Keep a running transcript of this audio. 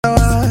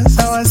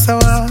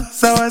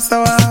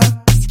sawa.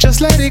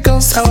 Just let it go.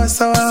 Sawa,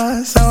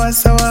 sawa, sawa,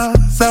 sawa,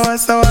 sawa,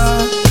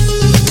 sawa.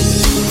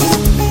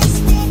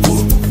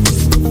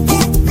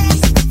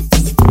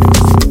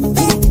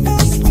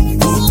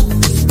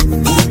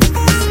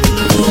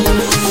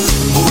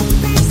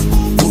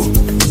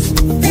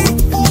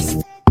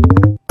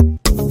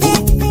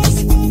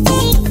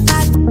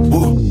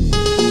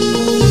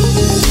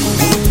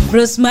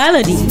 Bruce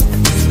Melody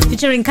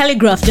featuring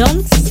Calligraph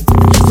Jones.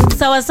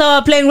 Sawa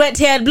Sawa playing right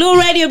here at Blue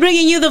Radio,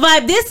 bringing you the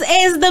vibe. This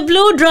is the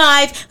Blue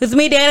Drive with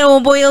me, Diana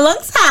Womboy,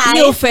 alongside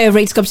your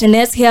favorite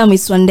captainess here,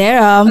 Miss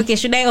Wandera. Okay,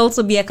 should I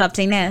also be a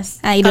captainess?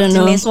 I don't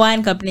know. Captainess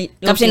 1,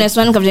 Captainess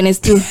 1, Captainess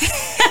 2.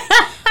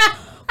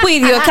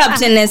 With your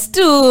Captainess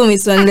 2,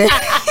 Miss Wandera.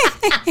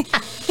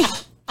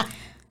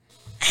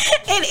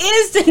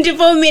 It is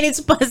 24 minutes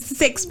past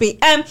 6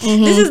 p.m.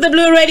 This is the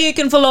Blue Radio. You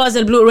can follow us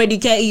at Blue Radio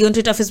KE on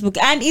Twitter, Facebook,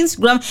 and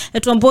Instagram.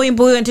 At Womboy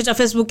on Twitter,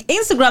 Facebook,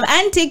 Instagram,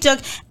 and TikTok.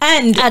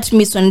 And at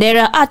Miss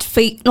Wandera at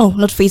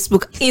not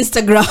Facebook,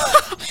 Instagram.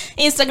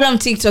 Instagram,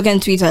 TikTok,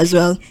 and Twitter as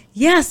well.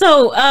 Yeah,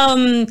 so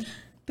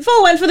before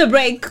we went for the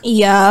break, we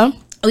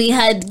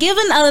had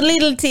given a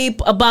little tip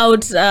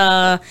about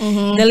the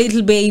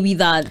little baby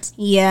that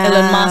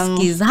Elon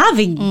Musk is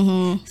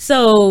having.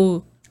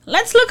 So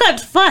let's look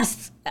at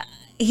first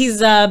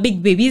his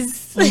big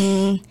babies,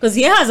 because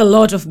he has a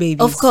lot of babies.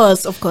 Of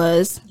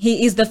course.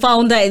 He is the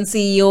founder and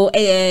CEO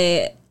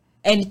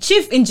and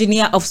chief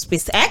engineer of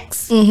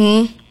SpaceX.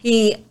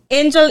 He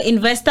angel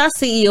investor,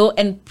 CEO,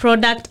 and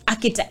product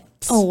architect.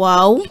 Oh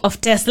wow!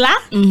 Of Tesla.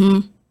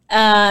 He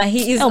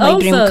is my also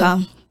dream car.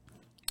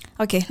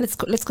 Okay,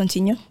 let's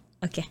continue.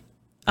 Okay,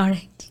 all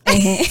right.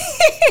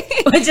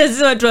 Wacha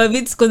sisi watu wa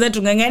Vits kwanza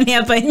tungangani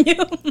hapa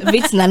nyuma.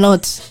 Vits na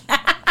not.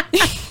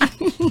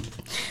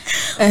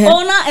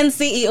 Owner and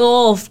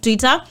CEO of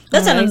Twitter.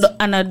 That's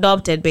an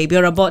adopted baby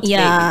or a bot baby.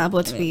 Yeah,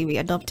 bot baby,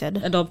 adopted.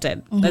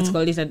 Let's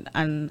call it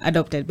an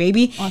adopted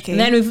baby. Okay. And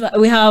then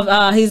we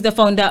have he's the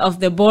founder of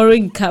the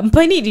Boring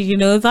Company. Did you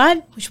know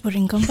that? Which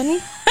Boring Company?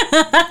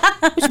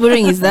 Which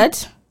Boring is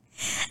that?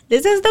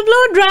 This is the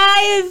Blue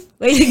Drive.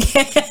 Where you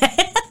get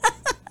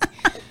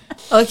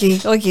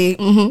Okay.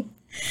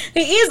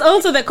 He is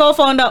also the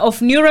co-founder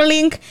of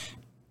Neuralink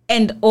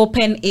and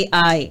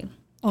OpenAI.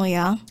 Oh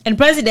yeah. And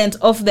president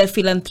of the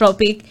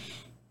philanthropic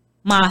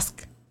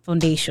Musk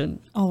Foundation.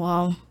 Oh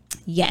wow.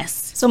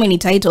 Yes. So many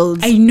titles.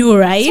 I know,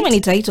 right? So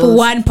many titles. For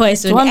one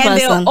person. One and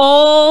person. they're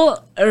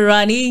all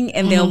running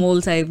and they're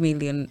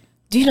multi-million.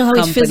 Do you know how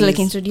companies. it feels like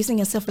introducing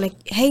yourself? Like,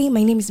 hey,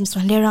 my name is Miss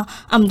Wandera.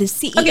 I'm the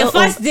CEO. Okay,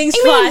 first things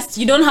first.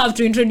 You don't have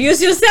to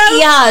introduce yourself.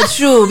 Yeah,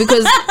 true.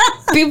 Because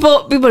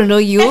people know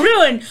you.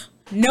 Everyone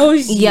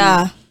knows you.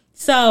 Yeah.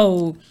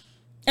 So,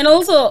 and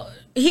also,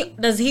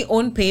 does he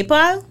own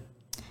PayPal?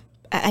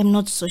 I'm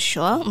not so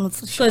sure.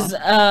 Because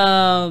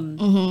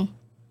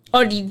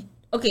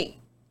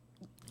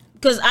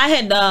because I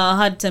had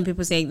heard some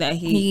people saying that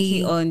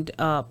he owned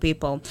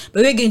PayPal,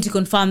 but we're going to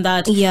confirm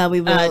that. Yeah,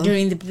 we will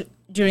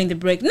during the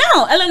break.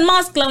 Now, Elon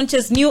Musk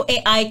launches new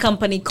AI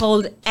company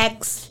called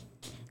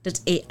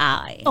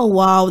X.AI. Oh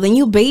wow, the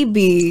new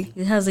baby.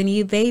 It has a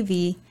new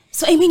baby.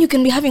 So I mean, you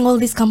can be having all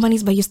these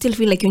companies, but you still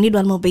feel like you need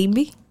one more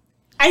baby.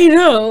 I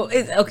know.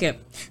 Okay.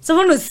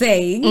 Someone was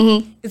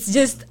saying it's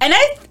just, and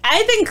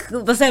I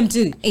think the same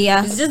too.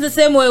 Yeah. It's just the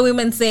same way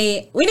women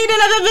say, we need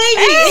another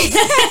baby.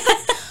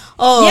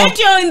 Oh. Yet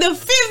you're in the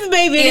 5th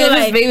baby. Yeah, you're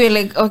like, baby,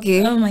 like,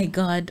 okay. Oh my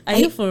God. Are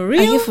you for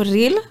real? Are you for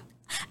real?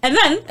 And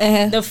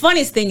then the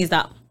funniest thing is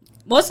that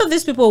most of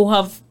these people who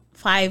have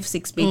 5,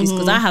 6 babies,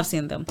 because I have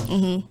seen them,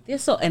 they're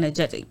so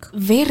energetic.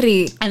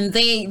 Very. And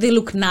they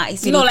look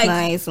nice. They you know, look like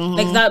nice.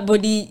 like that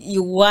body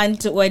you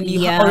want when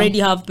you already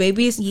have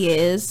babies.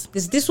 Yes.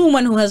 There's this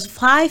woman who has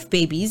 5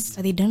 babies.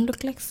 But they don't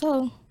look like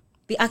so.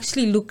 They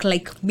actually look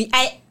like me.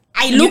 I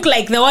look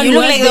like the one. You who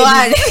look has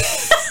like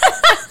babies. the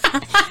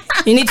one.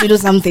 You need to do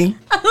something.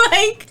 I'm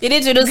like, you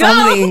need to do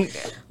something.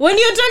 When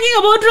you're talking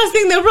about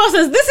trusting the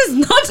process, this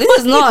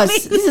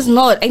is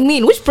not. I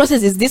mean, which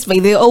process is this by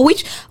the way? Or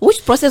which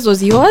process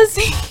was yours?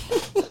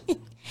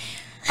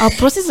 Our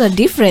processes are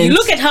different. You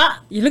look at her,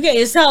 you look at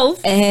yourself,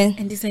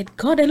 and decide,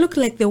 God, I look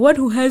like the one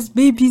who has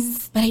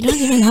babies. But I don't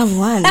even have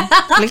one.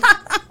 Like,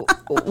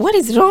 what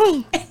is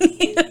wrong?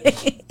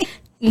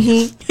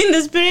 In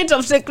the spirit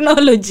of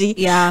technology,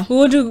 we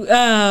want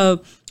to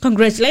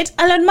congratulate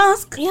Elon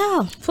Musk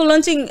for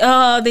launching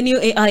the new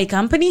AI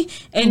company.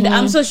 And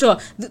I'm so sure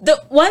the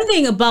one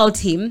thing about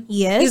him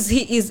is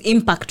he is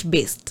impact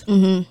based.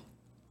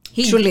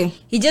 Truly.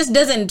 He just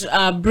doesn't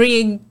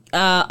bring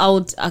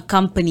out a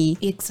company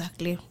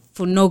exactly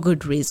for no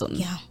good reason.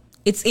 Yeah.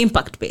 It's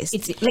impact based.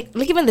 It's like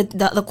even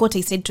the quote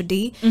I said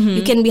today,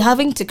 you can be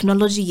having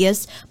technology,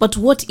 yes, but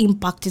what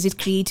impact is it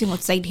creating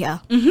outside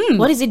here?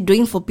 What is it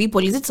doing for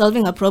people? Is it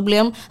solving a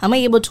problem? Am I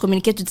able to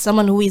communicate with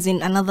someone who is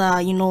in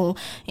another,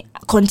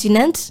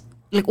 continent?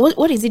 Like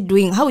what is it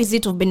doing? How is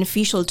it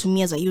beneficial to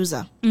me as a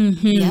user?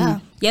 Yeah,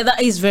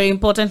 that is very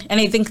important, and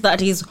I think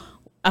that is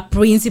a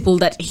principle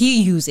that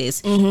he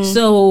uses.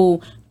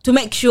 So to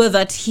make sure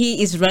that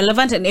he is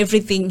relevant and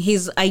everything,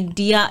 his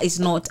idea is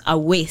not a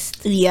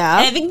waste. Yeah.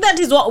 And I think that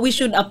is what we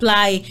should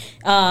apply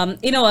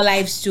in our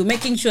lives too,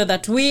 making sure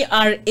that we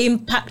are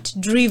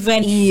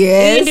impact-driven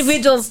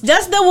individuals.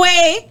 Just the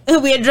way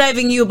we are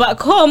driving you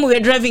back home, we are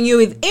driving you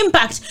with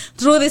impact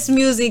through this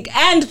music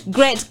and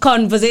great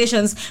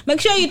conversations. Make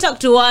sure you talk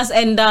to us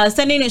and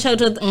send in a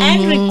shout-out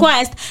and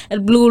request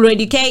at Blue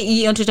Radio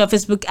KE on Twitter,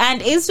 Facebook,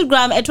 and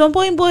Instagram, at One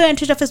Point Boy on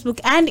Twitter, Facebook,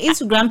 and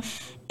Instagram,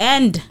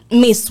 and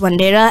Miss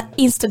Wandera,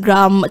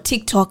 Instagram,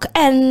 TikTok,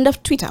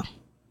 and Twitter.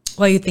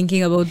 What are you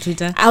thinking about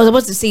Twitter? I was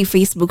about to say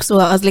Facebook, so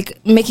I was like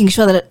making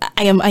sure that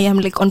I am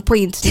like on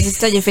point. Just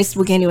start your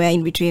Facebook anywhere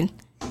in between.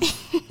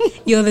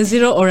 You're the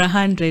 0 or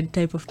 100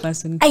 type of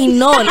person. I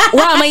know.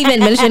 Why am I even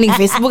mentioning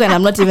Facebook and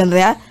I'm not even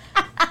there?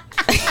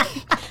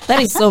 That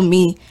is so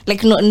me.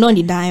 Like no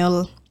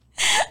denial.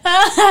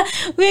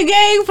 We're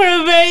going for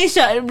a very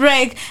short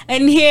break,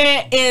 and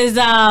here is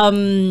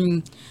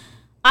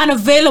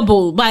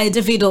Unavailable by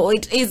Davido.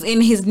 It is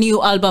in his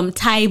new album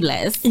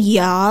Timeless.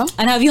 Yeah.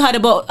 And have you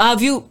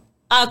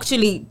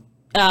actually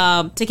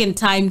taken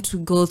time to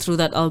go through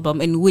that album,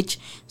 and which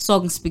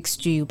song speaks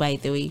to you, by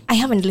the way? I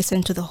haven't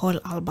listened to the whole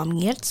album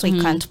yet, so I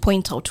can't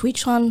point out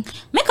which one.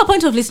 Make a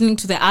point of listening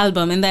to the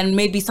album, and then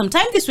maybe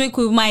sometime this week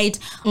we might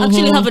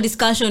actually have a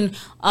discussion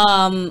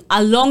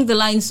along the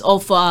lines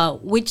of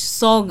which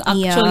song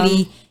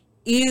actually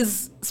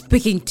is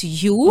speaking to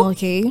you.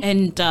 Okay.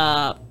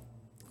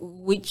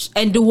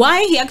 And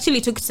why he actually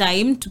took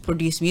time to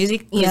produce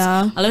music.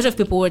 Yeah. A lot of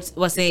people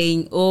were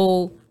saying,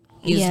 oh,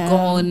 he's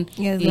gone.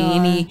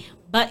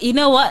 But you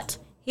know what?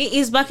 He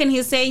is back, and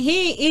he's saying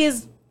he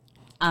is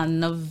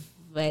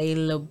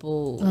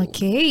unavailable.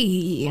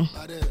 Okay.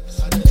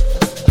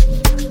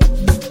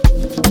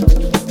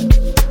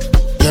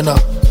 You know.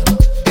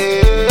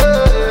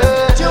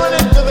 Tune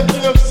into the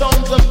king of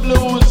songs and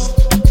blues.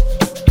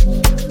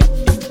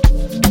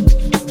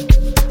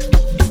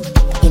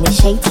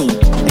 Initiating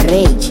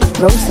rage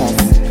process.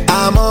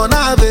 I'm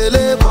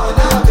unavailable.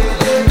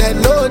 They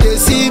know they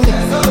see me.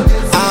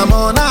 I'm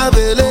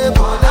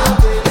unavailable.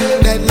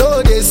 They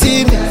know they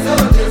see me.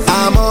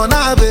 I'm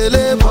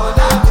unavailable.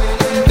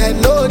 They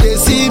know they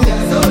see me.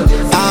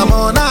 I'm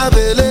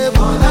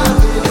unavailable.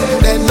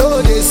 They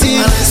know they see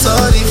me. I'm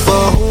sorry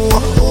for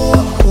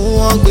who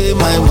won't be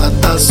my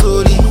matter.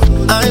 Sorry,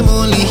 I'm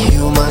only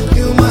human.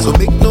 So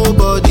make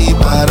nobody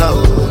para.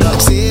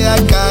 Like say I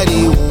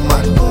carry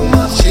woman.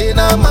 She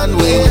na man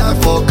way I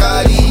for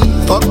carry.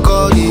 Fuck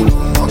all the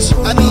rumors.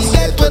 I be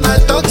dead when I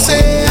talk,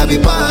 say I be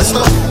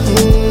pastor.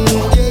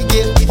 Yeah.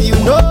 If you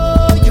know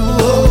you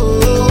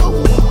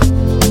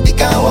it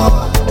can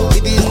walk.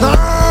 If it's not,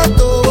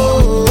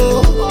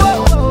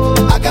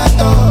 I got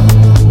to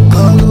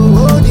go.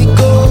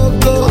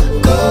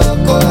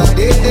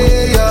 They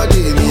your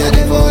day, me and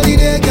the body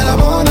they get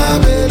I'm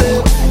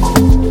unavailable.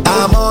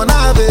 I'm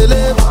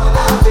unavailable.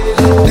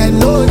 They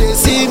know they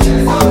see me.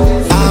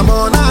 I'm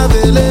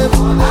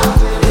unavailable.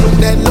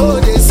 They know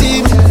they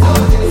see me.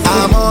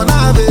 I'm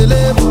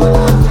unavailable.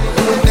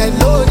 They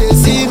know they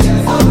see me.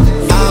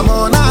 I'm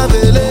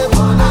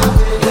unavailable.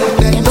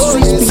 They know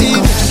they see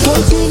me.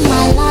 Dating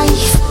my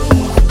life,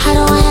 I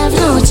don't have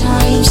no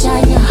time,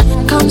 Shania.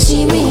 Come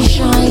see me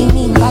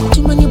shining, got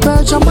too many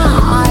birds on my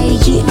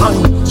IG.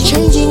 I'm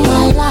changing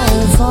my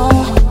life,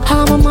 oh,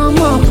 I'm a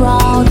mama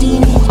proud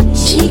in it.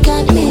 She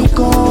got me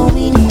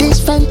going, this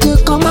fan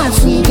took all my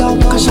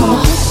freedom. Cause I'm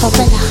a big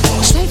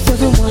propeller, straight for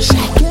the one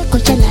side. Good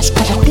Coachella's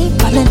got a big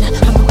banana.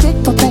 I'm a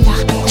big propeller,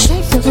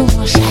 straight for the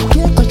one side.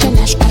 Good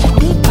Coachella's got a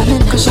big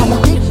banana. Cause I'm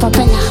a big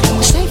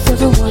propeller, straight for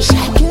the one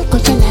side. Good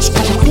Coachella's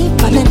got a big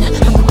banana.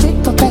 I'm a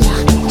big propeller,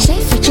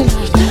 straight for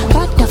tonight.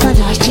 Back the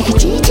fella,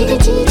 chickity.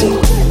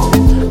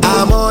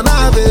 I'm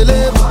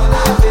unavailable.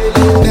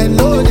 They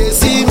know they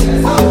see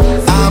me.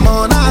 I'm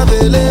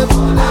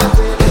unavailable.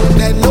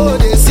 They know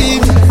they see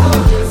me.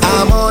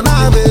 I'm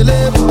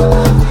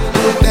unavailable.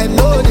 They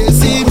know they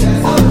see me.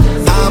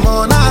 I'm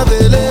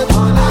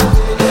unavailable.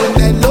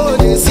 They know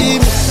they see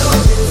me.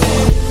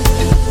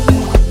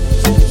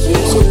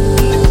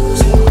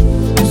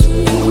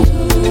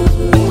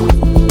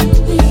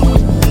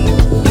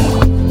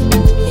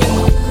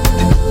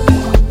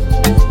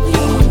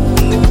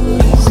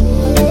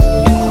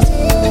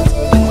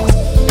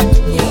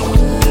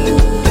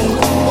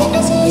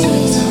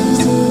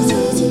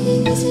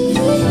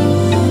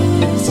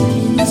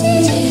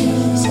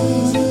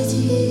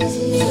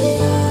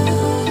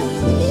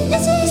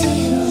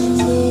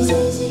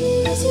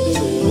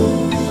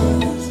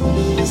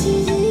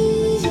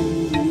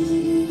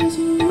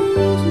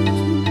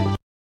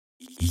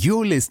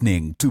 You're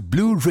listening to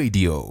Blue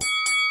Radio,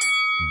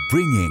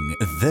 bringing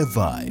the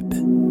vibe.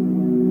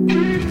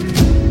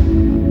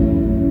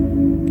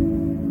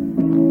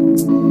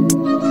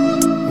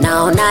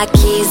 Naona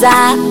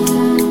kiza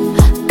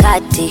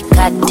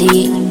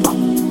katikati,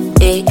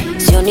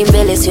 sioni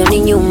mbele sioni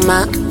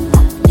nyuma,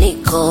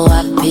 niko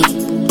wapi?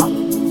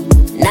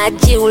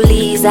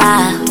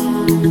 Najiuliza,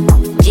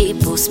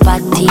 jibu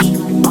spati,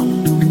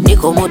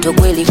 niko moto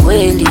kweli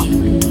kweli,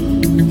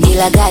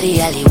 ila gari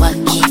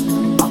haliwaki.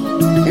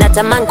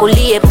 Natamani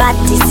kulie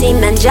bati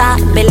sina njaa,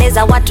 mbele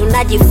za watu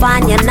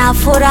najifanya na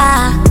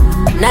furaha,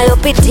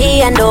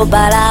 nayopitia ndo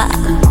balaa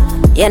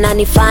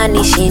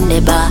yananifani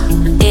shinde ba.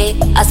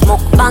 I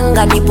smoke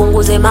banga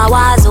nipunguze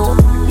mawazo,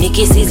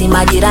 nikisizi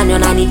majirani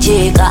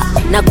wananicheka,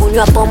 na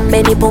kunywa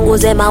pombe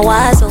nipunguze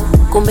mawazo,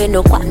 kumbe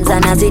ndo kwanza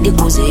nazidi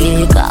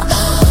kuzeeka.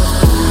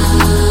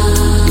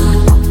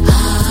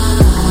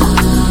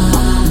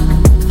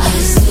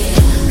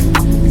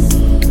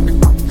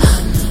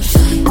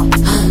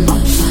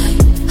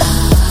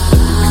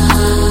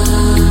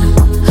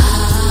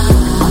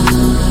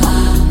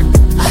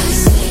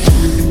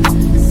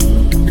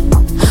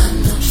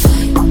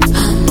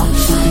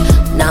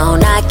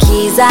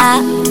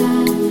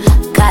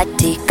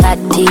 Kati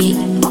kati,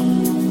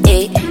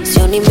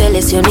 sioni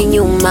mbele sioni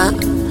nyuma,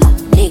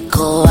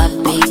 niko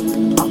wapi?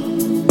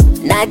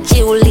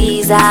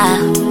 Najiuliza,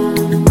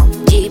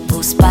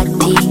 jibu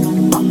spati,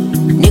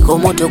 niko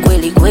moto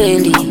kweli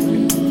kweli,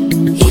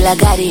 ila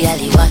gari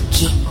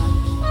haliwaki.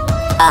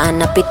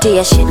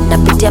 Napitia shit,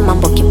 napitia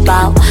mambo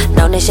kibao,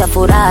 naonesha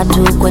furaha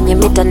tu kwenye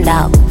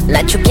mitandao.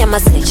 Nachukia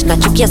message,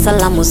 nachukia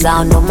salamu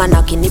zao, ndo maana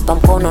ukinipa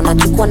mkono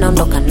nachukua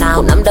naondoka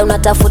nao. Kuna muda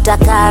unatafuta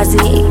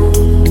kazi,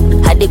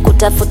 hadi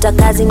kutafuta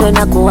kazi ndo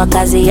inakuwa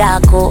kazi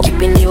yako.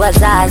 Kipindi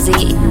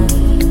wazazi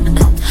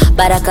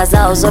baraka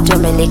zao zote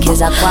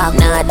umeelekeza kwako,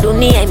 na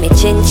dunia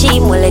imechange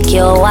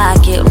mwelekeo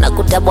wake.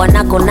 Unakuta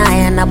bwanako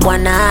naye na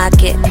bwana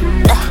yake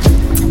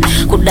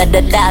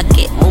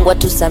kudadadake. Mungu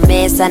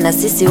atusamee sana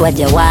sisi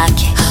waja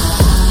wake.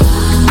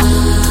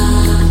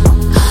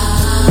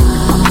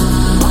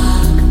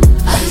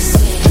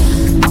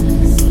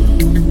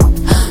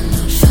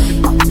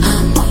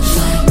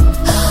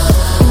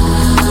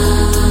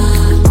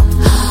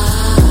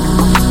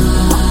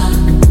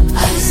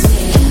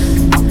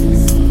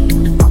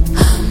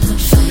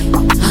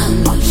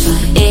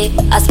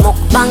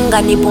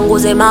 Banga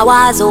nipunguze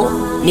mawazo,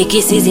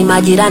 nikisizi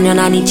majirani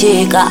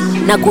wananicheka,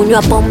 na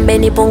kunywa pombe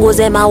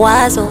nipunguze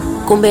mawazo,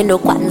 kumbe ndo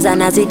kwanza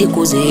nazidi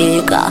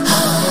kuzeeka.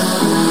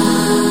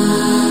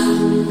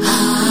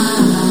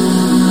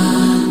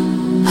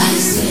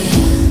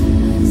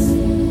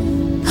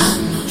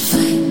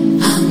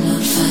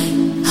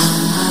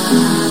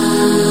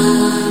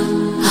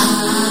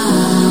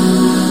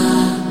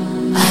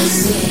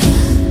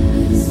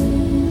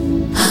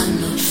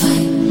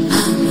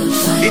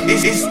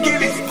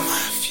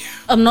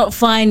 I'm Not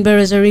Fine by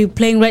Rosary,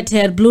 playing right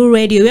here at Blue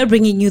Radio. We're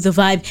bringing you the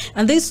vibe,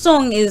 and this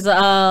song is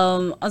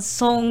a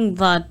song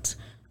that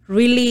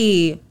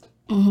really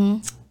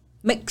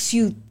makes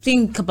you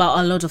think about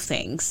a lot of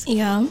things.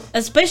 Yeah,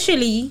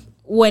 especially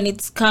when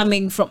it's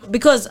coming from,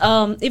 because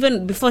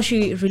even before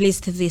she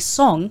released this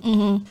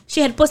song,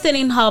 she had posted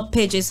in her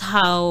pages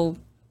how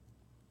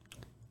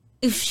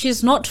if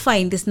she's not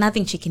fine, there's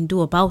nothing she can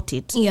do about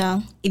it.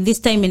 Yeah. In this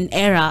time and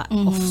era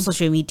of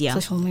social media.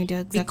 Social media,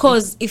 exactly.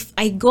 Because if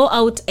I go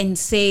out and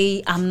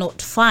say I'm not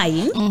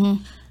fine,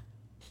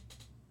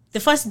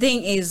 the first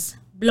thing is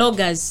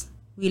bloggers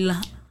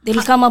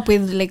they'll come up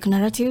with like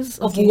narratives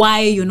of why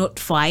you're not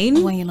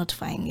fine. Why you're not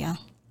fine, yeah.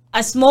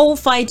 A small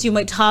fight you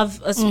might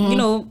have, you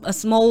know, a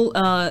small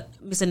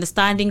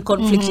misunderstanding,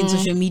 conflict in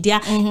social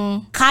media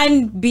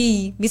can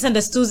be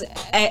misunderstood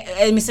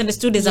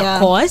as a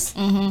cause.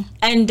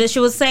 And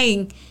she was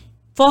saying,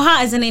 for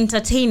her as an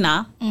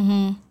entertainer,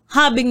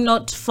 her being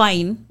not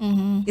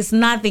fine is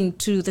nothing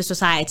to the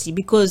society,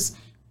 because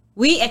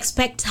we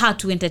expect her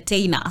to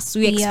entertain us.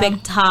 We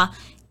expect her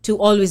to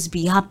always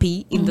be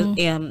happy in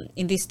the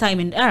in this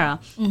time and era.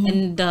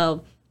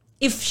 And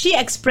if she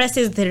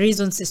expresses the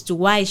reasons as to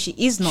why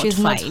she's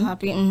not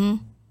happy,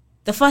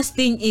 the first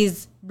thing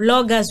is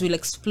bloggers will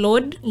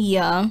explode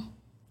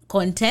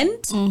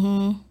content.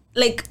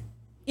 Like,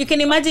 you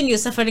can imagine you're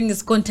suffering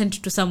as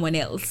content to someone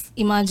else.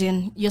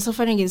 Imagine you're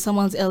suffering in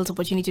someone else's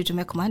opportunity to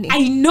make money.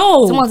 I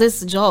know. Someone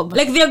else's job.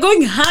 Like, they're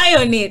going high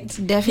on it.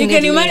 Definitely. You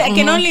can imagine. I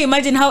can only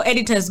imagine how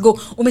editors go.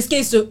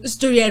 Umesikia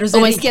story ya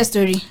Rosary. Umesikia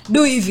story.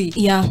 Do hivi.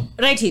 Yeah.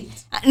 Write it.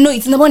 No,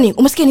 it's in the morning.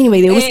 Umesikia nini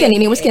by the way? Umesikia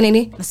nini? Umesikia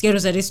nini? Nasikia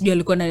Rosary sijui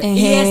alikuwa na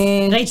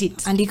yes, write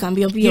it. Andika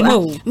mbio mbio. You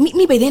know.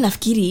 Mi by the way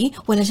nafikiri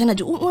wanachana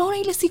juu. Unaona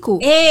ile siku?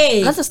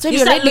 Hey. That's a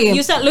story already.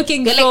 You start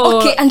looking like, for...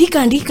 okay,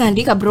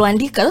 andika bro,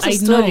 andika. That's a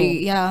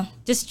story. Yeah.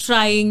 Just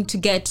trying to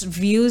get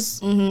views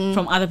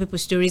from other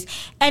people's stories.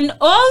 And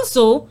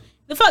also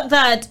the fact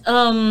that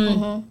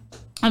I'm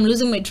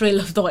losing my trail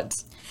of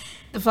thought.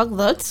 The fact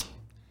that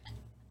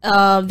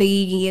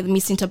they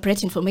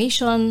misinterpret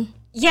information.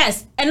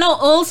 Yes. And now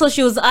also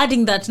she was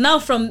adding that now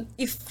from,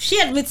 if she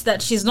admits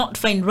that she's not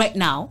fine right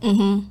now,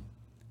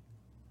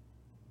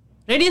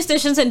 radio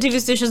stations and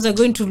TV stations are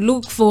going to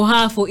look for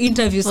her for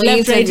interviews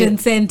left, right and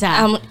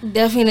center.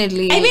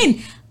 Definitely. I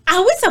mean,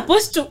 are we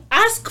supposed to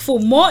ask for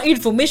more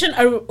information?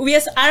 Are we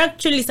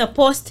actually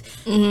supposed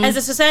as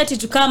a society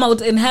to come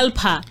out and help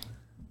her?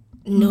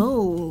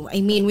 No,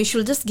 I mean, we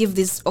should just give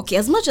this, okay,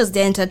 as much as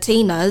they're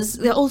entertainers,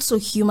 they're also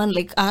human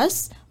like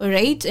us, all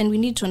right? And we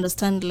need to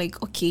understand,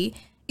 like, okay,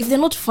 if they're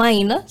not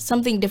fine,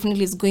 something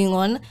definitely is going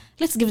on.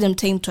 Let's give them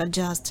time to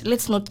adjust.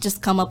 Let's not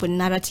just come up with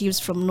narratives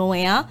from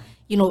nowhere.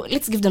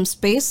 let's give them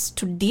space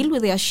to deal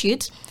with their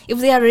shit. If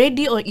they are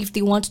ready or if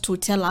they want to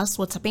tell us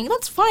what's happening,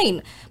 that's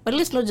fine. But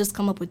let's not just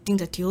come up with things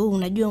that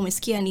unajua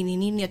umesikia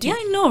nini ati. Yeah,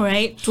 I know,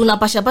 right?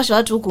 Tunapasha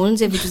watu huko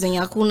nje vitu zenye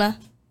hakuna.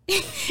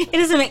 It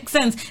doesn't make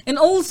sense. And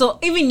also,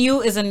 even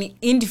you as an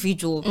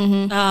individual,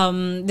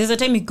 there's a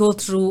time you go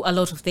through a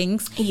lot of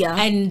things. Yeah.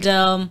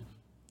 And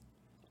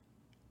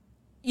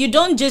you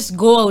don't just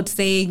go out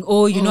saying,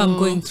 oh, I'm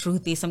going through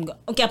this.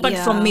 Apart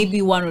from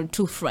maybe one or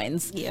two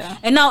friends. Yeah.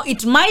 And now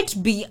it might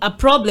be a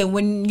problem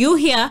when you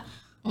hear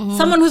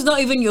someone who's not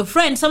even your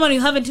friend, someone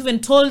you haven't even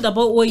told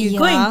about what you're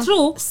going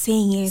through,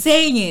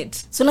 saying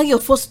it. So now you're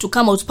forced to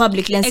come out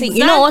publicly and say,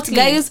 you know what,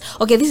 guys?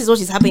 Okay, this is what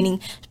is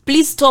happening.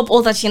 Please stop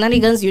all that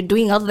shenanigans you're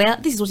doing out there.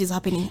 This is what is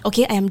happening.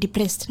 Okay, I am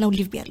depressed. Now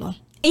leave me alone.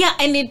 Yeah,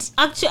 and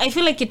I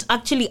feel like it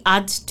actually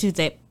adds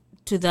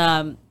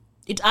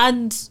it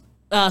adds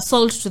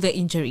salt to the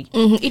injury.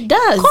 It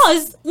does.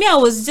 Because I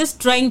was just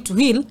trying to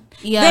heal.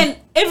 Yeah. Then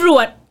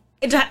everyone,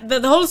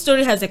 the whole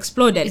story has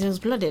exploded. It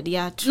exploded,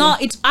 yeah, true. No,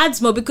 it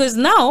adds more because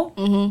now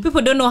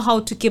people don't know how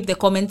to keep their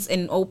comments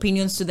and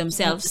opinions to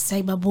themselves.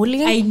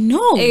 Cyberbullying? I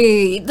know.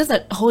 Hey, that's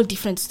a whole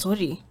different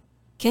story.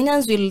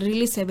 Kenyans will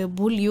really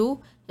cyberbully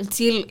you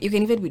until you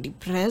can even be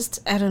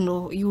depressed. I don't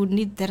know. You would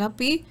need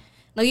therapy.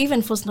 Now you're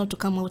even forced not to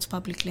come out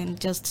publicly and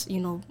just,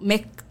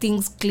 make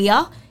things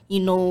clear.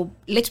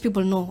 Let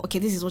people know, okay,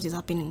 this is what is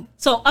happening.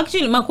 So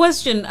actually, my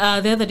question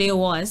the other day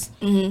was,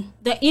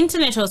 the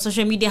internet or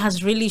social media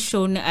has really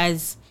shown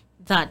us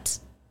that,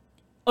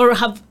 or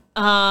have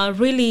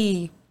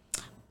really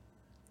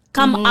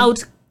come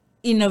out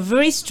in a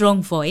very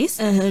strong voice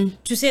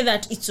to say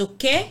that it's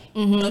okay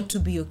not to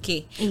be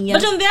okay. Yeah.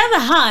 But on the other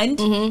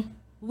hand,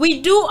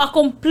 we do a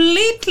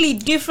completely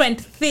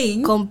different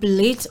thing.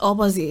 Complete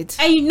opposite.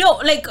 I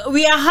know, like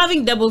we are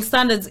having double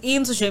standards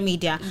in social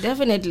media.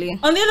 Definitely.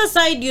 On the other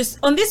side,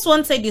 on this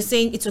one side, you're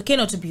saying it's okay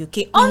not to be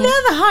okay. On the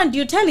other hand,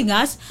 you're telling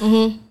us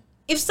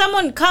if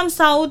someone comes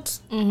out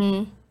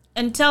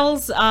and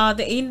tells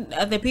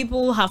the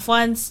people, her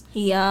fans,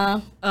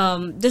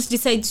 just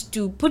decides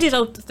to put it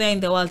out there in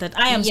the world that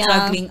I am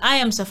struggling, I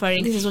am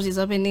suffering. This is what is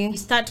happening. We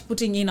start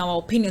putting in our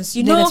opinions.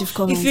 Negative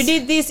comments. If you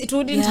did this, it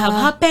wouldn't have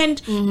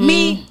happened.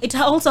 Me, it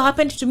also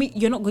happened to me.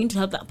 You're not going to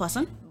help that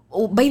person.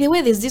 Oh, by the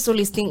way, there's this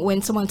always thing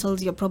when someone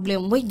tells you a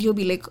problem, why do you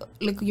be like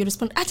you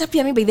respond,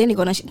 me by then you're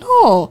gonna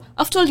no,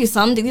 I've told you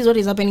something, this is what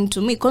is happening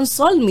to me,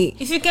 console me.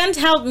 If you can't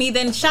help me,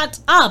 then shut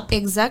up.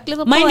 Exactly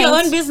the Mind point. your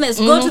own business.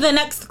 Go to the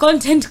next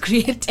content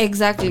creator.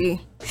 Exactly.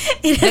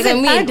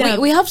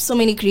 We have so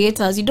many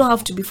creators. You don't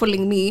have to be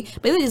following me.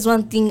 But there is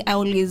one thing I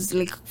always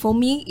like. For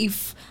me,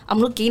 if I'm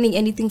not gaining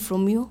anything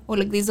from you, or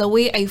like there's a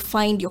way I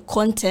find your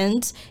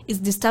content is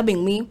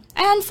disturbing me,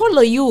 I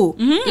unfollow you.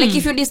 Like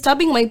if you're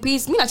disturbing my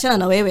peace,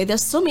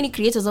 there's so many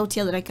creators out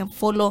here that I can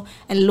follow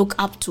and look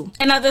up to.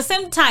 And at the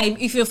same time,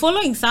 if you're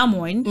following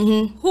someone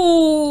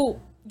who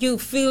you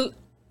feel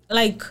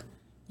like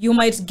you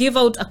might give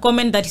out a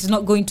comment that is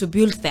not going to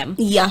build them.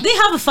 Yeah. They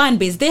have a fan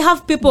base. They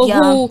have people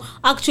who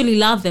actually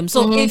love them.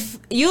 So if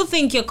you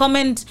think your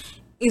comment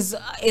is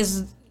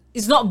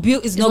not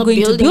going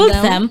to build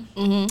them,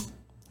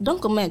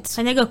 don't comment.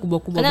 Kanyaga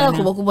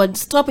kubwa.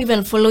 Stop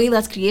even following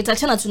that creator.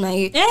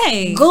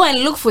 Hey. Go and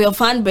look for your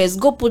fan base.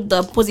 Go put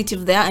the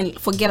positive there and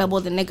forget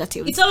about the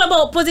negative. It's all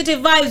about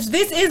positive vibes.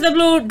 This is the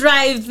Blue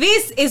Drive.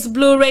 This is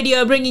Blue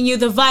Radio bringing you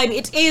the vibe.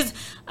 It is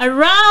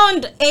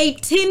around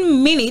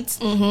 18 minutes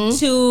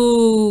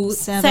to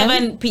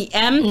 7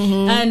 p.m.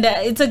 And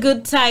it's a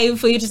good time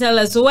for you to tell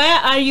us, where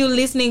are you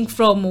listening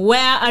from? Where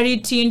are you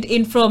tuned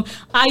in from?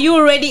 Are you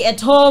already at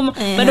home?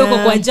 Bado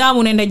uko kwa jam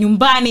unaenda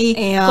nyumbani?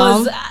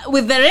 Because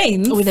with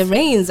the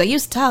rains, are you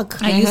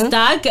stuck? Are you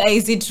stuck?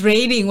 Is it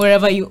raining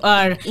wherever you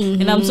are?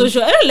 And I'm so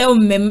sure leo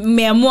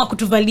mmeamua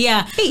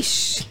kutuvalia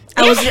fish.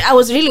 I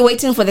was really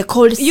waiting for the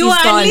cold season. You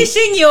are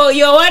unleashing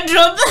your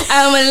wardrobe.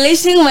 I'm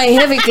unleashing my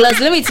heavy clothes.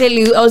 Let me tell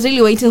you, I was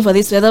really waiting for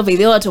this weather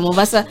video to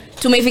Mombasa.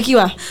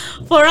 Tumefikiwa.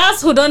 For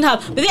us who don't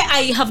have, but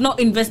I have not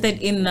invested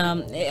in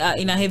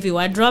a heavy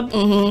wardrobe.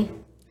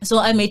 So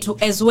I may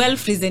as well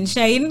freeze and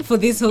shine for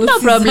this whole season. No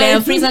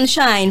problem. Freeze and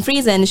shine,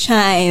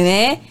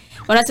 eh?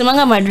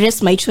 Wanasemanga my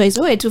dress my choice.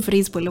 Oh, to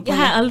freeze pole pole.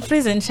 Yeah, I'll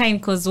freeze and shine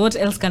because what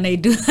else can I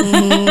do?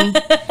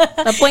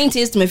 The point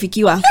is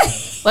tumefikiwa.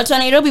 But to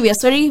Nairobi, we are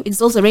sorry.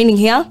 It's also raining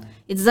here.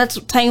 It's that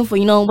time for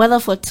weather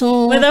for two.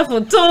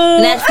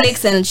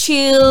 Netflix and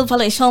chill.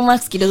 Follow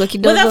Showmax kidogo.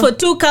 Weather for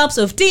 2 cups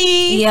of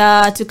tea.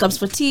 Yeah, 2 cups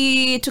for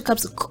tea. 2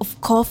 cups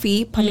of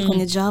coffee. Pale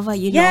kwenye Java, know.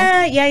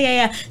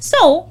 Yeah.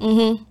 So,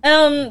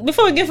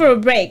 before we go for a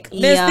break,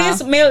 there's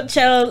this male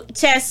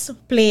chess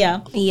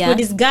player who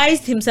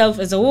disguised himself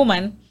as a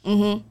woman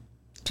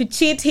to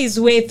cheat his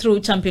way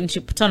through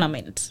championship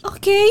tournament.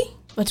 Okay,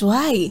 but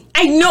why?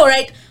 I know,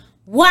 right?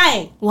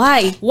 Why?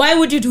 Why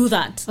would you do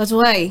that? But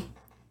why?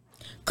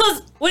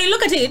 Because when you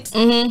look at it,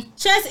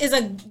 chess is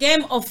a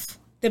game of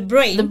the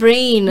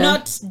brain.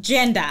 Not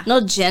gender.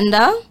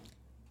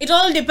 It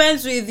all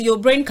depends with your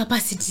brain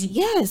capacity.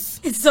 Yes.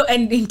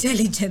 And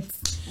intelligence.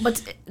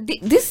 But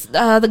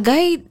the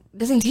guy,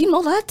 doesn't he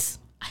know that?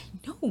 I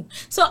know.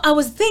 So I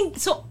was thinking,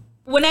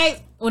 when I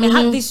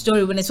had this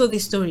story, when I saw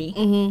this story,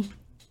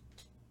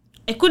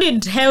 I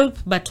couldn't help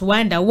but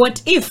wonder,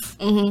 what if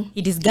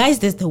he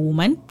disguised as the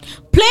woman,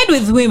 played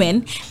with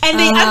women, and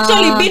they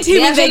actually beat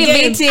him in the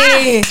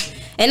game?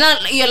 And now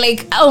you're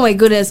like, oh my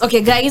goodness.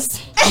 Okay,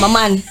 guys, I'm a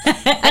man.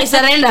 I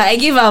surrender. I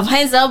give up.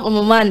 Hands up. I'm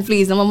a man,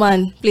 please. I'm a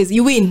man. Please.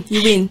 You win.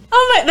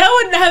 Oh my, that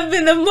would have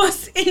been the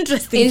most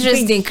interesting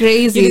thing.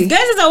 Crazy. You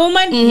disguise as a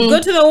woman, you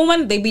go to the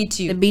woman, they beat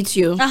you.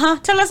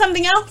 Tell us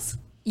something else.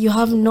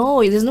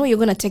 There's no way you're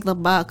going to take that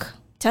back.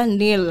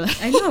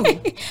 10-0. I know.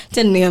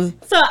 10-0.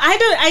 So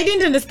I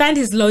didn't understand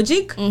his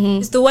logic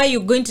as to why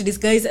you're going to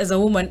disguise as a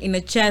woman in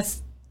a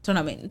chess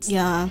tournament.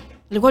 Yeah.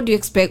 Like, what do you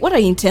expect? What are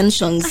your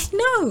intentions? I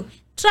know.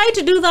 Try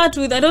to do that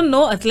with, I don't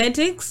know,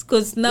 athletics,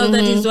 because now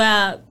that is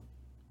where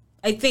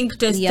I think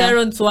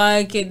testosterone's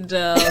work, and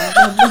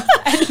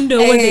I don't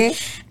know what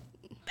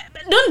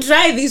don't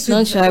try this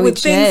with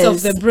things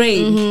of the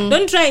brain.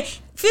 Don't try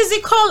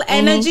physical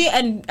energy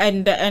and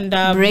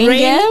brain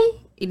game.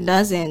 It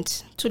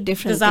doesn't. Two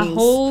different things. There's a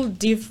whole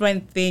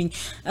different thing.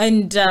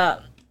 And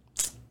let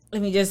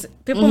me just,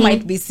 people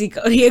might be sick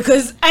out here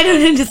because I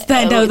don't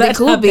understand how that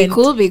happened.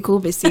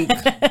 Could be sick.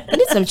 I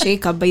need some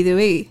shake-up, by the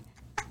way.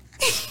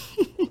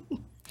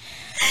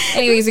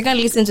 Anyways, you can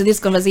listen to this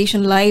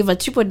conversation live at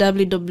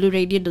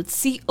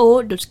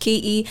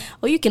www.blueradio.co.ke,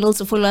 or you can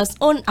also follow us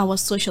on our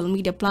social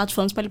media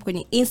platforms,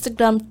 particularly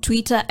Instagram,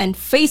 Twitter, and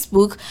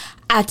Facebook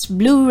at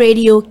Blue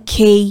Radio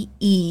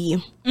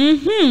KE.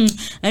 And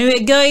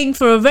we're going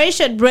for a very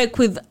short break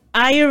with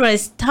Ira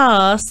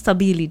Star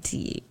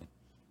Stability.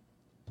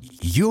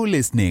 You're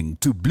listening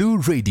to Blue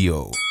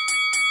Radio,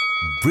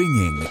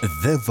 bringing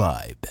the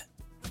vibe.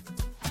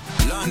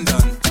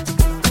 London.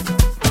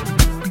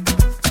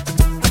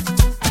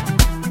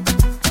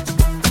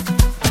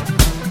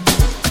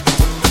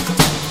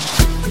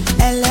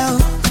 Hello,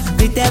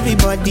 with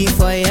everybody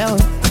for you.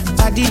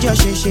 Body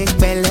just shake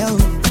bello.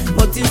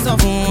 Motin so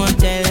fun won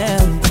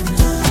tell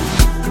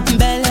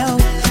bello.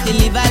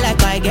 Deliver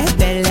like I get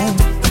bello.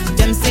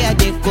 Them say I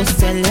dey go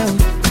sell.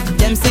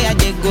 Them say I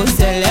dey go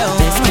sell.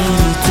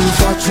 Destiny to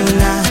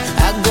fortuna.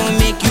 I go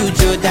make you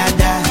Joe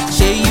Dada.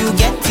 Say you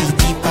get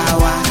the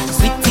power.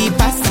 Sweetie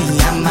pasti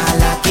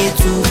amala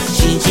ketu.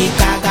 Shinji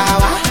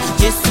kagawa.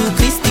 Jesu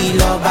Christi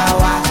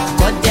lobawa.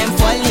 God them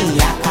falling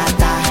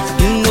yakata.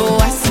 You know I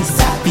see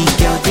sabi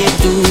girl they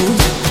do.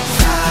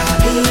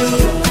 Sabi.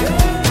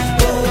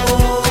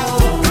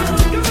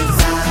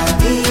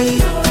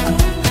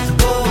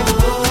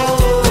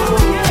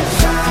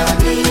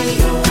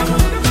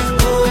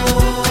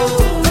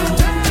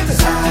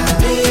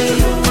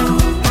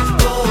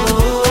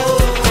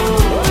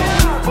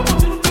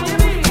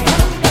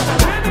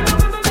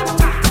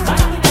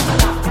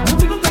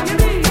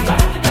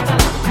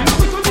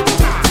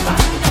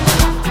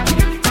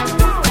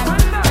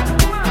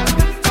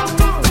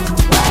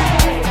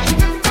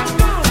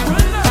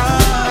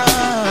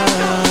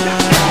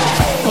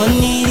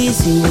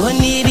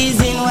 Only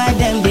reason why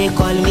them they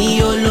call me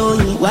Yolo.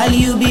 While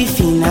you be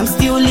fin, I'm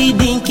still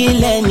leading,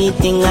 kill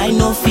anything. I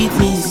know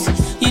fitness,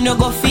 you know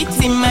go fit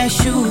in my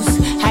shoes.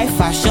 High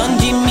fashion,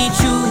 Jimmy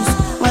choose.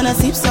 Wanna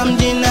sip some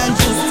gin and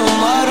juice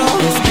tomorrow.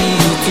 Let's be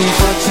looking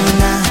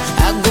fortuna.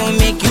 I go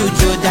make you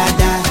Joe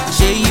Dada.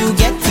 Say you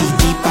get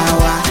the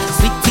power.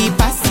 Sweetie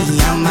pasti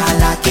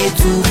amala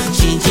ketu.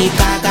 Shinji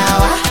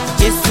kagawa.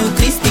 Jesu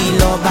Christi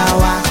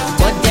lobawa.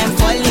 Got them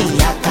falling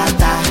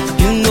yakata.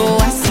 You know I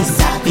see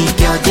sabi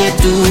girl they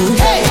do.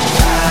 Hey,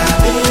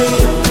 sabi.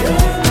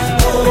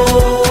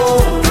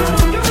 Oh,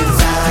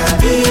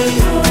 sabi.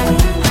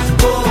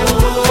 Oh,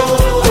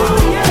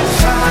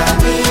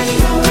 sabi.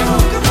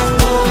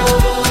 Oh,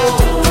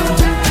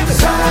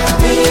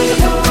 sabi.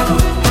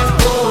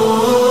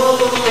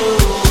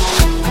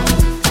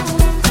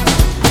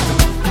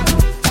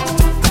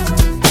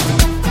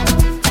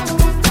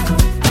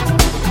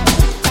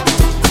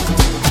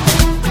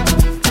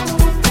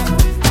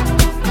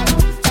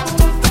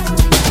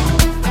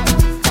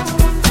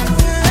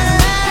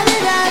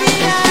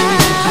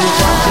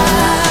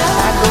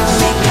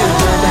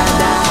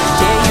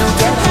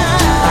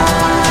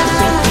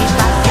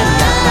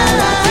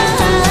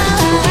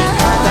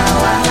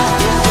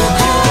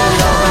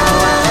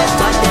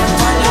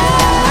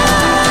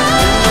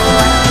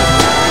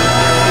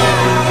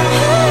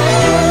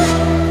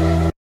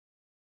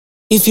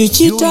 If you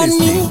cheat You're on me,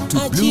 listening to I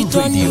Blue cheat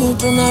on Radio. you,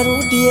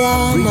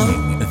 tunarudiana.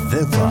 Bringing the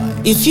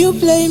vibe. If you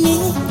play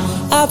me,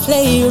 I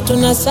play you,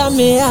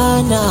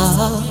 tunasameana.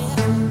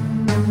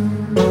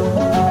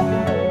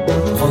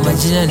 Kwa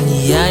majina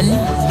ni Yani.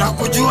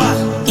 Nakujua.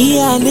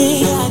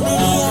 Yani.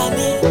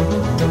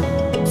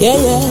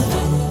 Yeah.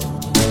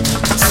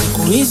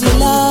 Siku hizi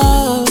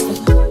love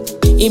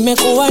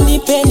imekuwa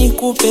nipe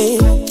nikupe.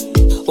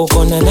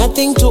 Uko na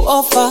nothing to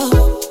offer.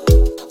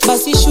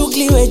 Basi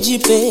shughuli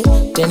wejipe.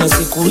 Tena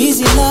siku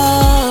hizi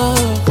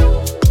love,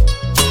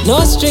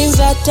 no strings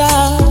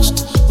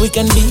attached. We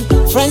can be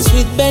friends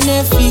with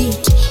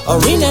benefit,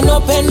 or in an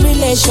open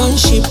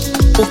relationship.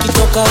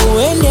 Ukitoka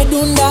uende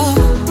dunda,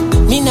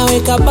 mina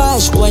weka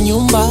bash kwa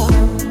nyumba.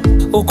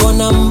 Uko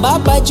na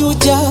mbaba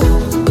juja,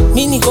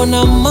 Mini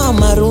kona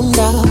mama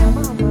runda.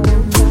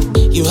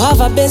 You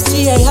have a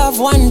bestie, I have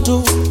one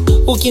too.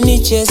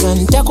 Ukinicheza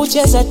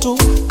nitakucheza tu.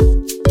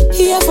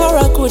 Here for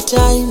a good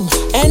time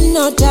and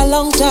not a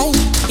long time.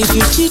 If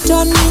you cheat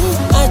on me,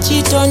 I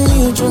cheat on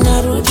you.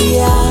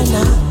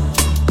 Tunarudiana.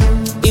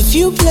 If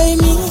you play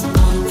me,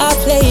 I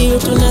play you.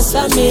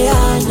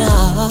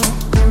 Tunasameana.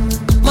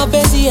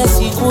 Mapenzi ya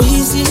siku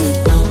hizi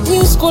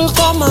new school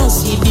kama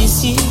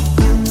CBC.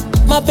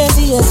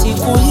 Mapenzi ya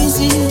siku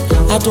hizi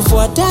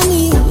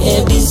hatufuatani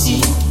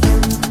ABC.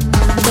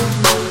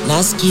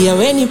 Nasikia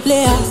weni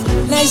player,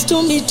 nice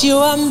to meet you,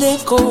 I'm the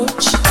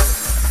coach.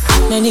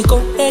 Na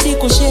niko ready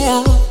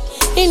kushare,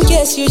 in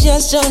case you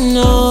just don't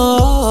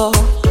know.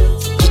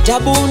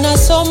 Kitabu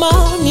unasoma,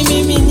 ni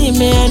mimi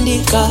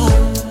nimeandika.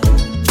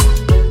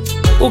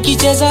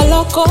 Ukicheza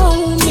local,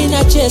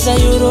 minacheza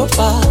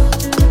Europa.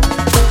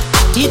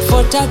 Tit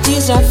for tat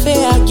is a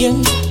fair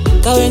game.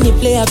 Kaweni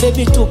player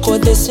baby tuko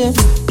the same.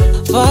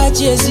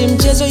 Vajezi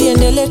mchezo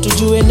yendele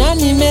tujue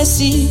nani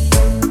Messi.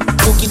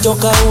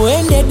 Ukitoka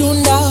uende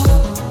dunda,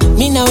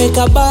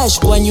 minaweka bash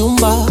kwa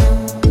nyumba.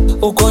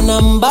 Uko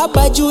na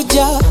mbaba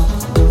juja,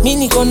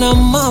 mini kona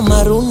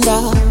mama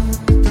runda.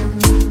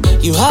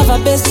 You have a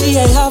bestie,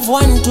 I have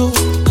one too.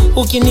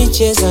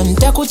 Ukinicheza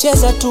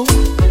nitakucheza tu.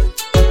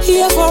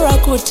 Here for a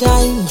good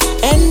time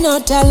and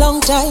not a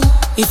long time.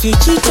 If you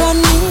cheat on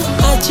me,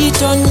 I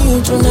cheat on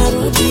you.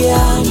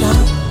 Tunarudiana.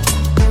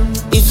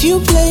 If you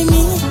play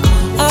me,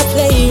 I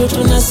play you.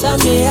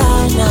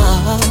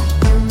 Tunasameana.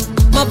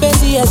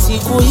 Mapenzi ya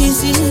siku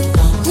hizi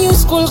new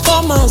school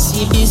kama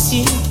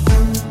CBC.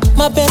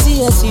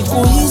 Mapenzi ya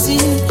siku hizi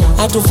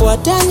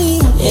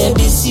hatufuatani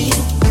ABC.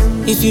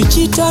 If you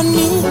cheat on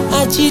me,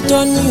 I cheat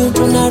on you.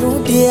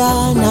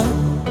 Tunarudiana.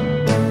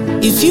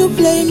 If you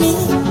play me,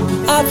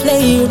 I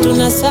play you.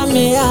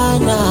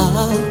 Tunasameana.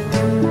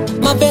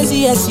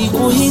 Mapenzi ya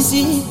siku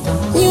hizi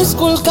new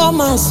school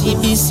kama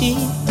CBC.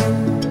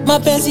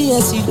 Mapenzi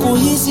ya siku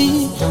hizi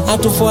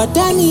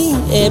hatufuatani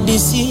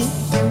ABC.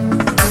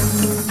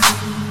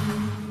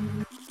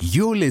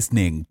 You're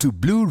listening to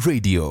Blue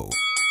Radio,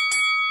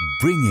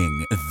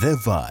 bringing the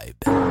vibe.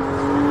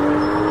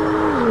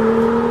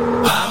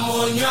 I'm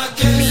on your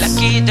case. Me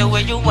like the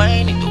way you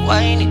whine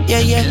it, yeah,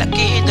 yeah.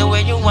 Like the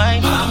way you whine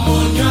it. I'm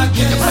on your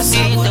case.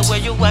 The way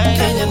you whine it,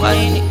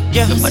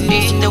 yeah.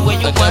 The way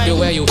you whine it.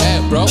 Where you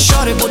at, bro?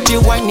 Shorty booty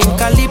whining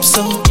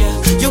calypso,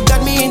 yeah. You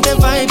got me in the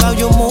vibe, how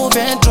you move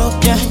and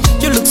drop, yeah.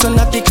 You look so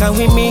naughty, can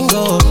we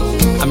mingle?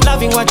 I'm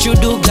loving what you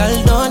do,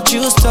 girl, don't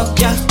you stop,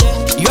 yeah.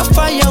 Your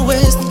fire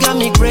waste got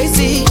me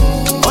crazy.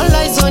 All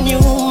eyes on you,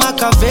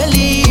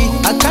 Machiavelli.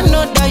 I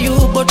cannot die you,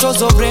 but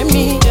also blame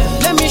me.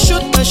 Let me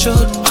shoot my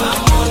shot.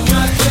 I'm on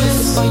your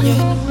case. Oh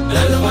yeah.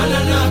 Let the man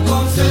and I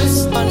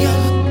confess. Oh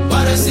yeah.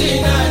 What I see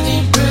and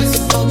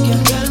impress. Oh yeah.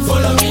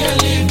 Follow me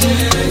and leave the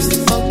rest.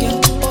 Oh yeah.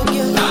 Oh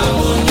yeah.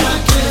 I'm on your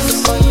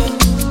case. Oh yeah.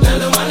 Let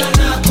the man and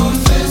I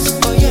confess.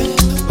 Oh yeah.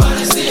 What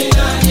I see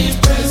and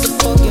impress.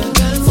 Oh yeah.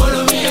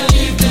 Follow me and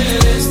leave the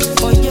rest.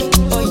 Oh yeah.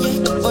 Oh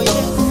yeah. Oh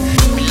yeah.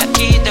 Me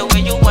lucky the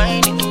way you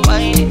whine it,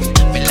 whine it.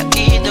 Me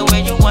lucky the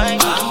way you whine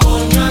it. I'm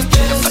on your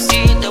case.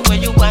 Me the way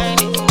you whine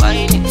it,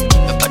 whine it.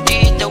 Me body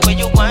the way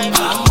you whine it.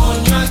 I'm on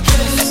your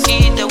case.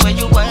 Lucky the way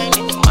you whine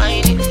it,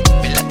 whine it.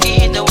 Me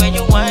lucky the way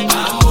you whine it.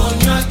 I'm on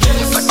your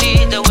case. Me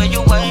body the way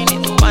you whine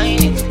it,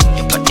 whine it.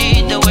 Your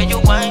body the way you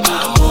whine it.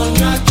 I'm on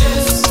your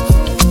case.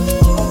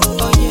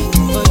 Oh yeah.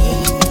 Oh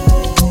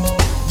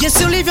yeah. Yes,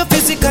 you live your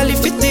physically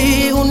fit.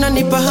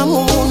 Unanipa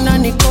hamu,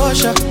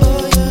 unanikosha.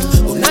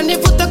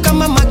 Unanivuta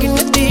kama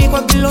magneti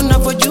kwa vile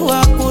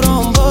unavyojua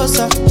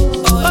kurombosa.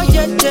 Oh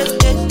yeah, yeah,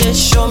 yeah, yeah.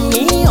 Show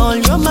me all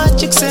your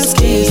magic and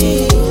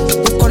skills.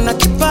 Uko na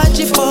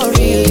kipaji for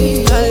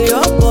real. Girl,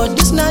 your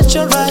body's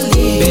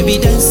naturally. Baby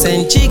dance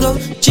and jiggle,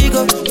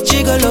 jiggle,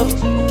 jiggle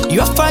up.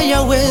 Your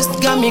fire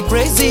waste got me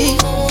crazy.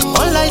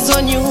 All eyes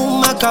on you,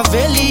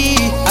 Machiavelli.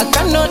 I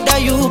cannot die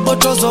you,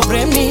 but also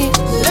blame me.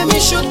 Let me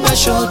shoot my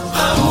shot.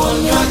 I'm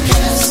on your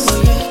case.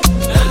 Oh yeah.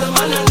 Let the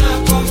man and I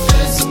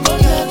confess. Oh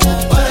yeah.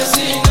 What I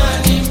see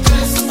and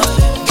impress.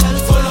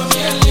 Follow me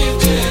and leave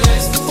the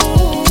rest.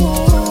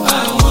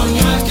 I'm on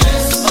your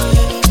case.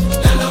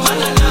 Let the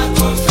man and I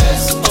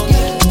confess.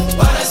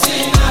 What I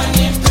see and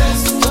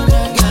impress.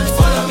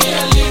 Follow me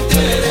and leave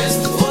the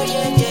rest.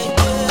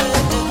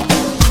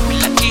 Me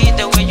lucky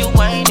the way you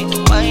whine it,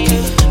 whine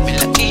it. Me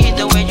lucky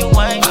the way you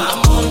whine it.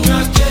 I'm on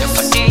your case. Your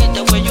body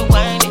the way you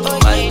whine it,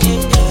 whine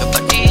it. Your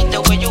body the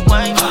way you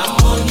whine it.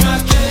 I'm on your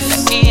case.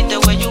 Lucky the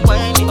way you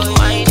whine it,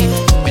 whine it.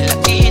 Me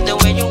lucky the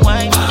way you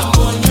whine it. I'm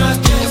on your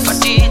case. Your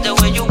body the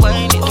way you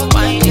whine it,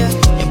 whine it.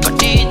 Your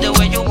body the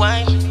way you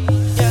whine it.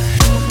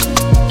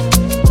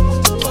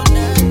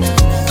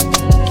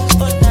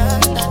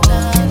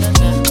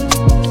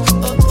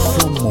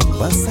 From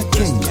Mombasa,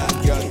 Kenya,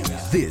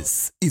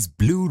 this is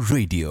Blue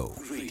Radio.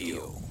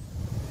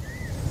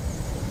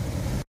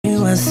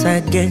 Once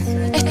again.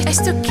 It's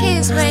the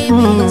kids, baby.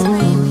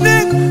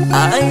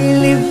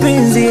 Aili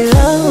penzi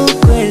lao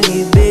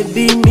kweli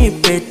baby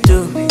nipe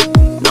tu.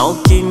 Na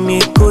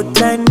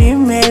ukinikuta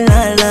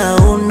nimelala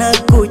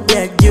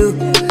unakuja juu.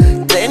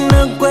 Tena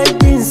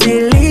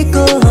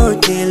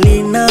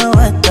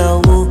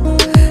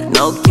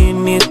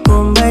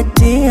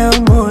ukinikumbatia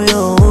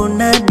moyo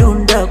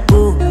unadunda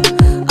pu,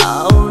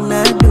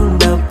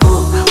 unadunda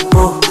pu,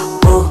 pu,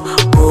 pu,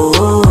 pu,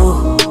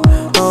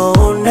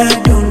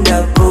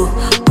 unadunda pu,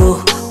 pu,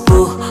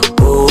 pu,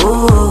 pu,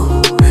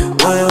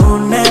 moyo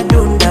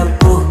unadunda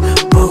pu,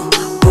 pu,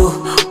 pu,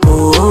 pu,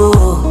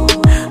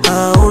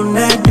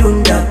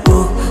 unadunda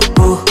pu,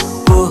 pu,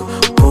 pu,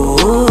 pu,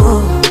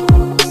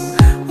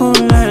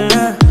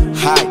 ulala.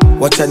 Hai,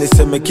 wacha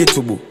niseme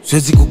kitu bu,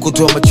 siwezi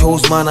kukutoa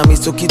machozi maana mimi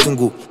sio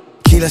kitungu.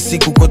 Kila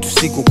siku kwetu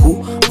siku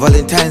kuu,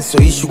 Valentine so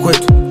issue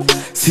kwetu,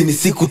 si ni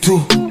siku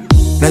tu.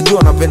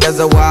 Najua napenda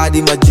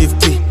zawadi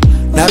magifti,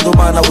 na ndo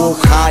maana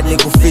work hard ni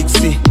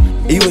kufixi.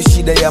 Iwe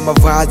shida ya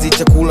mavazi,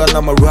 chakula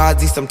na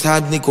maradhi,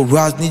 sometimes niko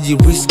raz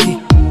nijiriski.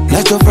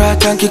 Nachofuraha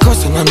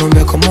tankikosa na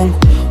nombe kwa Mungu,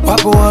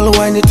 wapo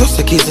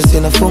walowainitosa kisa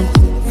sina fungu.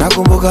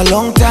 Nakumbuka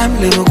long time,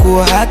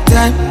 limekuwa hard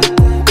time,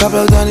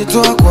 kabla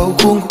ujanitoa kwa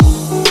ukungu.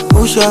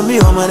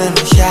 Ushaambiwa maneno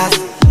shazi,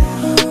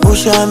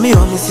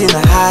 ushaambiwa mimi sina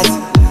hazi,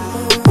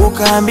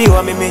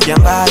 ukaambiwa mimi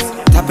jambazi,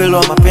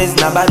 tapelwa mapenzi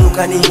na bado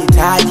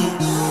ukanihitaji.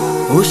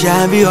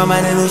 Ushaambiwa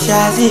maneno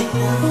shazi,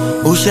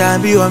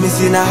 ushaambiwa mimi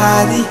sina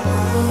hadhi,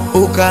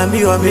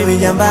 ukaambiwa mimi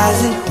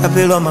jambazi,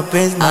 tapelwa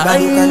mapenzi na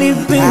bado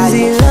ukanihitaji.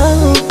 Penzi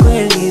langu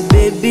kweli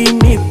baby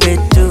nipe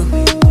tu,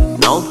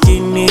 na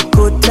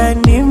ukinikuta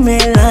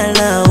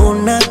nimelala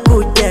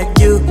unakuja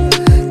juu,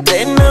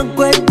 tena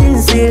kwa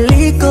jinsi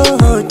liko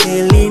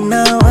hoteli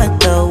na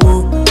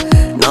watau,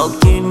 na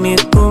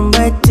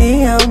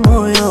ukinikumbatia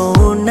moyo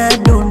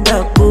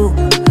unadunda pu,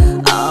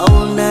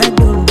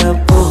 unadunda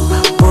pu,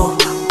 pu,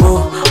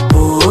 pu,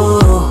 pu,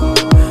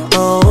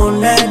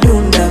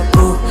 unadunda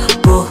pu,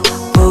 pu,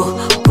 pu,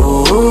 pu,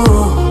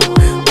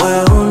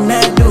 moyo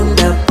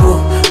unadunda pu,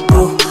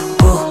 pu,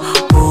 pu,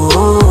 pu,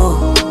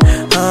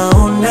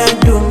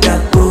 unadunda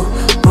pu,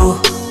 pu,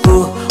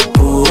 pu,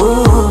 pu.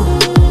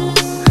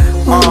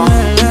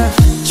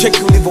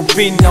 Cheki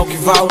ulivopin na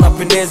ukivaa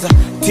unapendeza,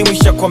 timu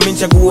ishakwamini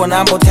chaguo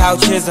namba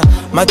utayocheza.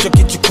 Macho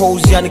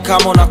kichukozi yani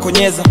kama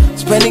unakonyeza,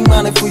 spending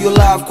money for your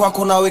love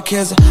kwako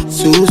nawekeza.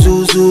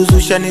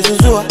 Zuzuzuzu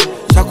shanizuzua,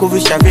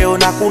 shakuvisha vyeo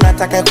na kuna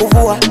taka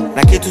kuvua,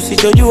 na kitu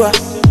sichojua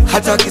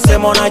hata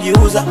wakisema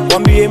unajiuza,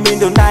 wambie mimi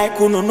ndo naye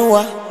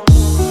kununua.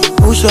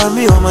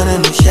 Ushaambiwa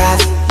maneno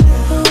shazi,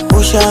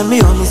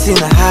 ushaambiwa mimi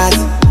sina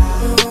hazi,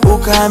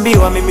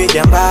 ukaambiwa mimi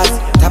jambazi,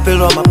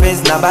 tapelwa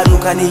mapenzi na bado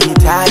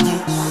ukanihitaji.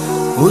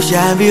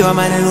 Ushaambiwa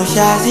maneno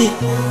shazi,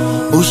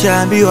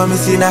 ushaambiwa mimi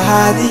sina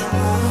hadhi,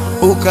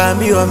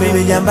 ukaambiwa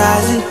mimi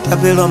jambazi,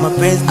 tapelwa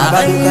mapenzi na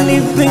bado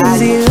ukanihitaji.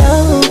 Penzi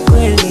langu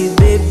kweli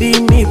baby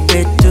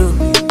nipe tu,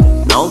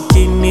 na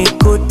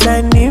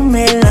ukinikuta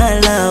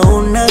nimelala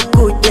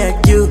unakuja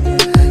juu,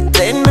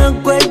 tena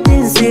kwa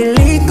jinsi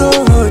liko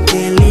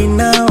hoteli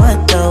na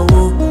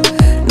watau,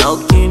 na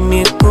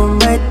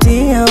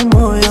ukinikumbatia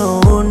moyo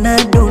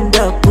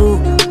unadunda pu,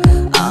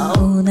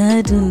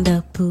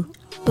 unadunda pu,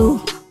 pu,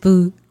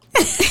 pu.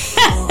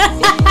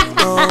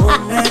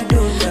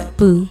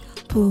 Poo,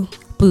 poo,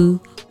 poo.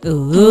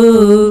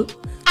 Ooh.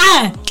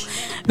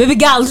 Baby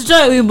girl,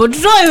 tutoe wimbo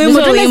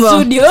tuende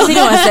studio.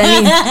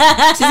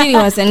 Sisi ni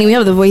wasanii, we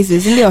have the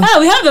voices, ndio?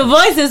 We have the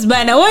voices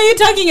bana. What are you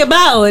talking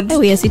about?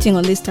 We are sitting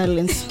on these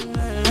talents.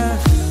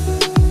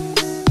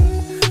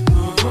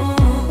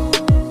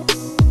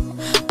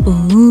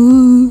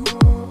 Ooh.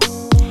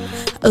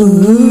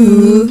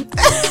 Ooh.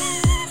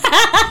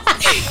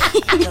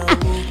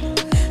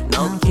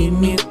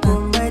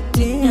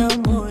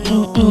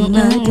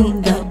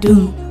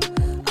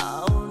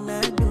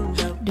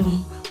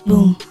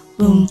 Boom,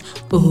 boom,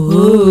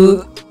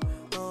 ooh.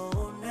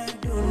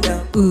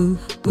 Ooh,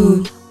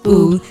 ooh,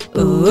 ooh,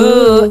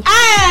 ooh.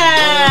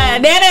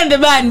 Diana and the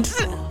band.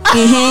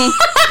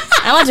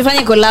 I want to find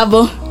a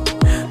collabo.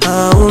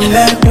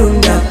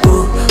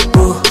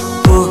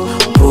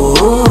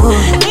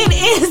 It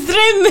is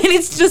 3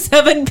 minutes to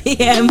 7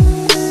 p.m.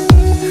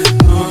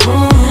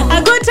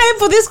 A good time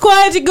for this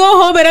choir to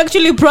go home and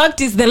actually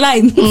practice the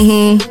lines.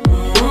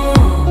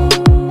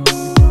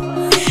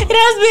 It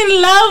has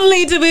been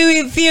lovely to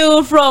be with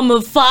you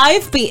from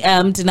 5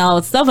 p.m. to now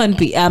 7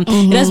 p.m.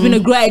 It has been a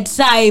great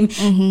time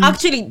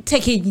actually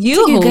taking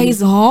you home. You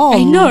guys home.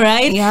 I know,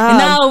 right? Yeah.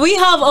 Now we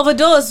have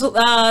Overdose.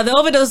 The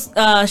Overdose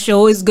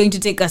show is going to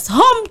take us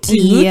home too.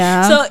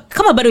 Yeah. So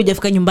kama bado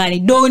hujafika nyumbani,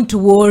 don't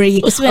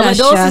worry.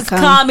 Overdose is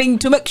coming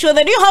to make sure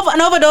that you have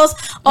an overdose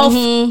of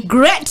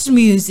great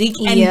music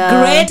and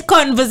great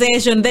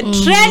conversation. The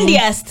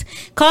trendiest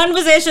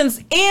conversations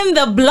in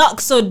the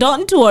block. So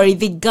don't worry,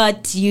 they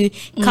got you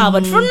covered.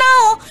 For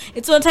now,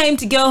 it's our time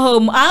to go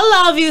home. I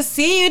love you.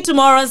 See you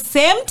tomorrow,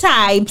 same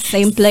time,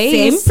 same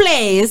place,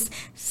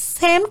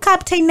 same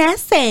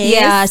Captainesses.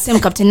 Yeah, same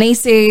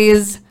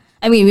Captainesses.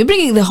 I mean, we're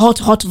bringing the hot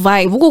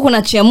vibe. Huko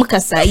kuna chemka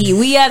sahi.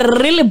 We are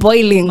really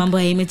boiling. Mambo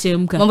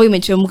imechemka.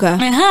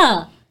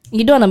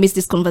 You don't want to miss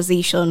this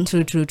conversation.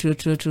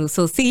 True.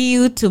 So see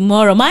you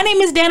tomorrow. My name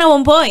is Dana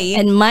Wamboi.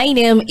 And my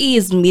name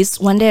is Miss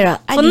Wandera.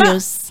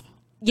 Adios.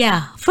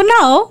 For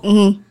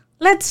now,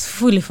 let's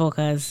fully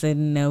focus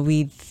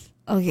with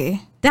Okay.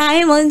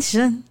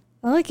 Dimension.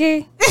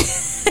 Okay.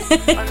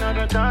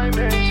 Another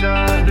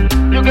dimension.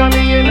 You got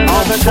me in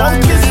another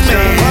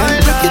dimension.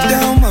 Break it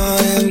down,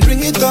 man,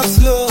 bring it up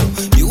slow.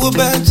 You a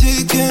bad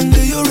chicken,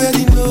 do you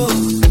already know?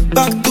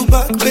 Back to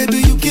back, baby,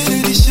 you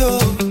killing the show.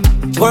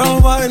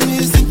 Worldwide,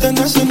 Miss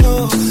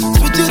International.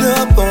 Switch it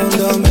up on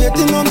them,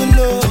 hitting on the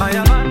low.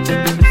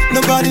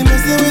 Nobody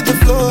messing with the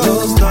flow.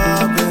 No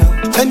stopping,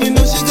 and you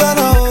know she got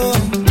a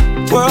home.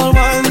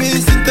 Worldwide,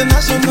 Miss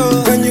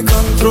International. When you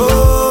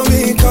control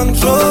me,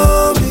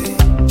 control me.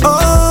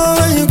 Oh,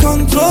 when you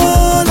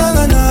control, na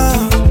na na.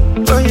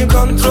 When you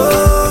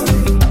control me.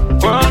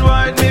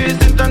 Worldwide Miss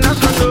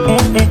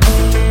International.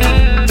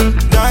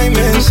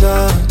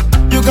 Dimension.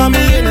 You got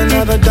me in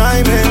another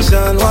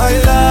dimension. Why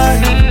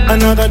lie?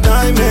 Another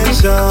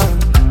dimension.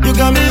 You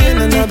got me in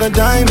another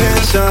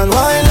dimension.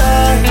 Why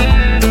lie?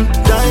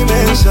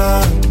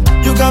 Dimension.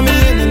 You got me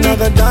in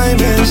another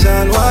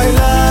dimension. Why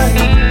lie?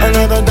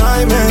 Another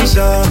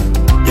dimension.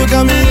 You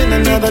got me in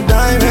another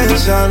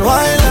dimension.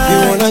 Why lie? If you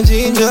wanna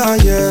ginger,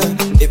 yeah.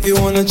 If you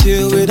wanna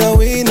chill with a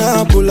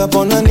winner, pull up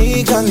on a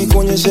nigga,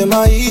 nikuonyeshe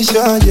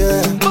maisha,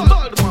 yeah.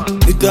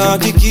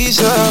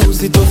 Nitahakikisha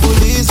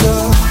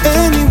usitofuliza.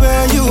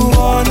 Anywhere you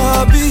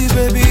wanna be,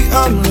 baby,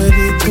 I'm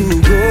ready to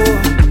go.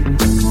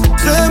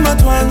 Sema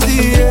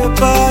tuanzie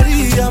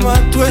Paris ama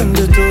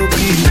twende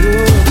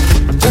Tokyo.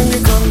 When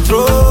you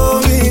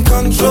control me,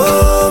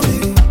 control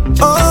me.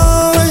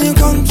 Oh, when you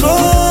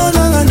control,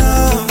 na na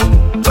na.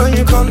 When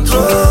you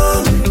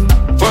control me.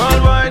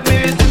 Worldwide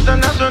Miss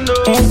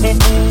International.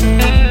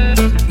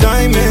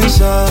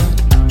 Dimension.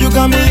 You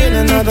got me in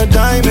another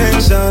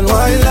dimension.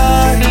 Why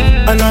lie?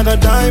 Another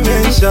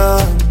dimension.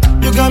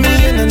 You got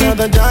me in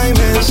another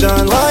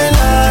dimension. Why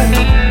lie?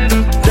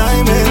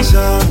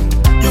 Dimension.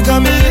 You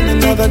got me in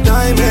another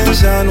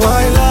dimension.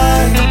 Why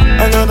lie?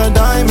 Another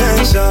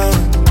dimension.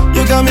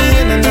 You got me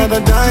in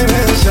another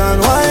dimension.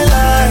 Why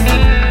lie?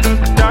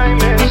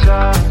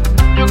 Dimension.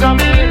 You got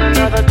me in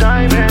another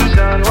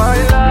dimension. Why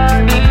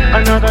lie?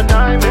 Another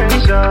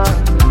dimension.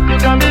 You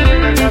got me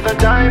in another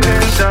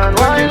dimension.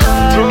 Why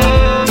lie?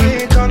 Control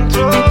me,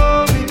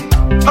 control me.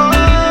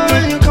 Oh,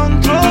 when you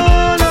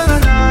control, na na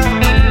na.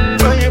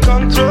 When you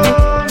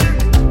control me.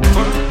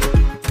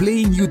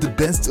 Playing you the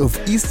best of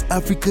East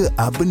Africa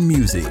urban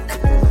music.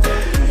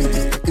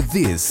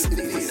 This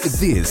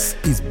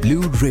is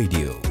Blue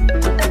Radio.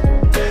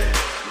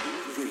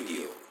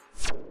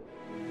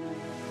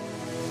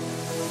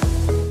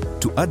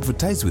 To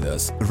advertise with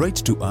us, write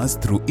to us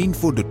through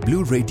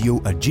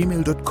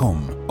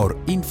info.blueradio@gmail.com or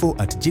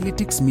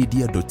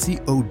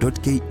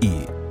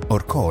info@gelitixmedia.co.ke or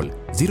call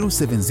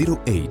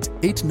 0708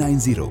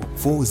 890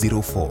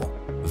 404.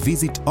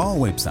 Visit our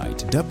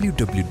website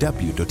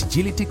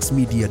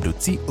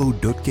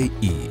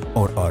www.gelitixmedia.co.ke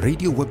or our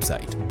radio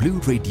website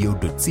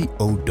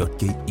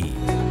blueradio.co.ke.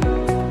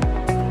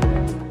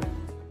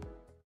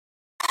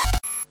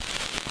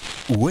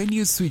 When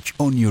you switch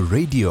on your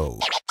radio,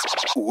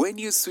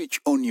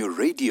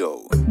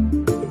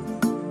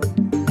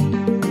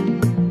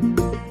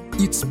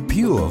 it's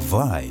pure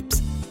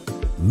vibes.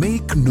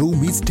 Make no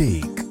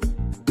mistake.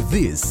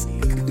 This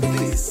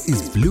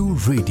is Blue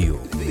Radio.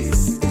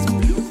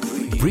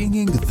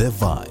 Bringing the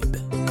vibe.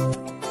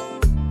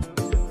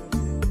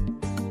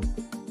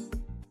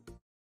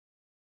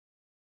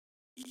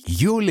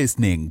 You're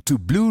listening to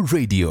Blue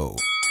Radio.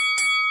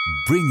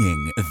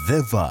 Bringing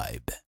the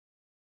vibe.